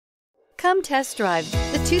Come test drive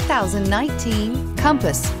the 2019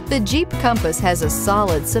 Compass. The Jeep Compass has a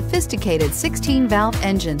solid, sophisticated 16-valve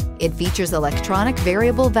engine. It features electronic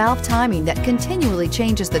variable valve timing that continually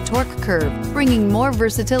changes the torque curve, bringing more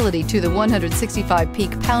versatility to the 165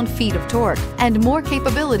 peak pound-feet of torque and more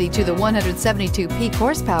capability to the 172 peak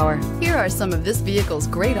horsepower. Here are some of this vehicle's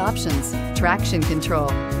great options: traction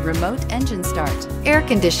control, remote engine start, air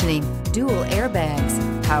conditioning, dual airbags,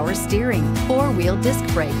 power steering, four-wheel disc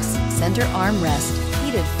brakes, center armrest,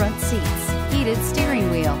 heated front seats, heated steering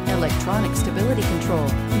wheel, electronic stability control.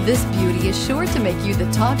 This beauty is sure to make you the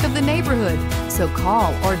talk of the neighborhood. So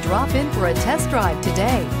call or drop in for a test drive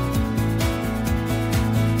today.